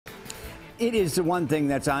It is the one thing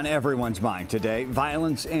that's on everyone's mind today: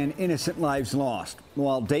 violence and innocent lives lost.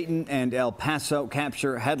 While Dayton and El Paso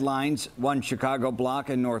capture headlines, one Chicago block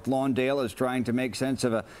in North Lawndale is trying to make sense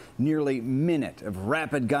of a nearly minute of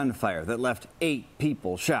rapid gunfire that left 8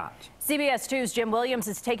 people shot. CBS 2's Jim Williams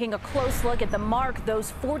is taking a close look at the mark, those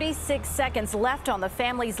 46 seconds left on the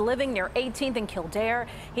families living near 18th and Kildare.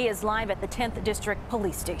 He is live at the 10th District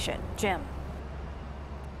Police Station. Jim.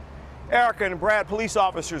 Erica and Brad, police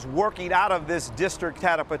officers working out of this district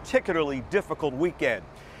had a particularly difficult weekend.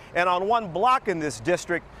 And on one block in this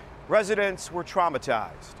district, residents were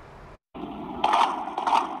traumatized.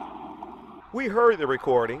 We heard the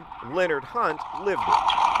recording. Leonard Hunt lived it.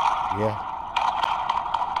 Yeah.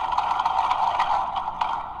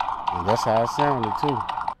 And that's how it sounded, too.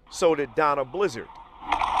 So did Donna Blizzard.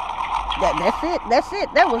 That's it.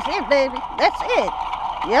 That was it, baby. That's it.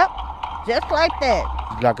 Yep. Just like that.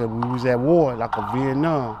 Like we was at war, like a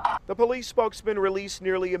Vietnam. The police spokesman released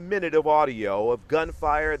nearly a minute of audio of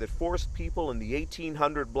gunfire that forced people in the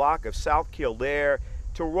 1800 block of South Kildare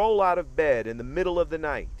to roll out of bed in the middle of the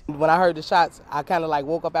night. When I heard the shots, I kind of like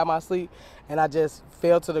woke up out my sleep and I just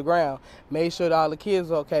fell to the ground, made sure that all the kids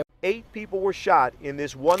were okay. 8 people were shot in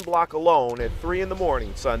this one block alone at 3 in the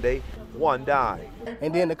morning Sunday. 1 died.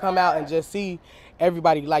 And then to come out and just see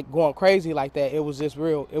everybody like going crazy like that, it was just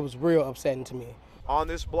real, it was real upsetting to me. On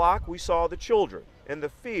this block, we saw the children and the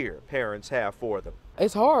fear parents have for them.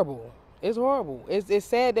 It's horrible. It's horrible. It's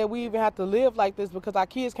sad that we even have to live like this because our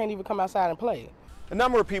kids can't even come outside and play. A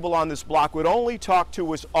number of people on this block would only talk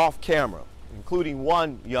to us off camera, including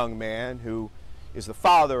one young man who is the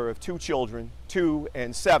father of 2 children, 2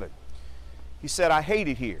 and 7. He said, "I hate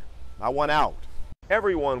it here. I want out."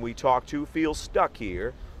 Everyone we talk to feels stuck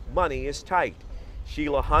here. Money is tight.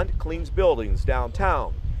 Sheila Hunt cleans buildings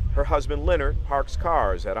downtown. Her husband Leonard parks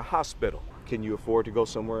cars at a hospital. Can you afford to go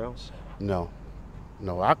somewhere else? No,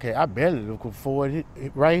 I can't. I barely look afford it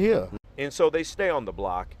right here. And so they stay on the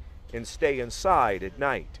block and stay inside at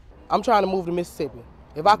night. I'm trying to move to Mississippi.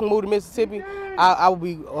 If I can move to Mississippi, I would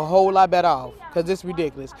be a whole lot better off because it's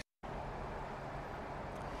ridiculous.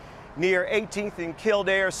 Near 18th and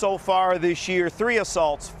Kildare so far this year, 3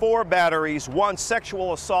 assaults, 4 batteries, 1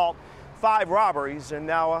 sexual assault, 5 robberies, and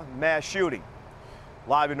now a mass shooting.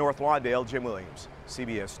 Live in North Lawndale, Jim Williams,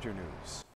 CBS 2 News.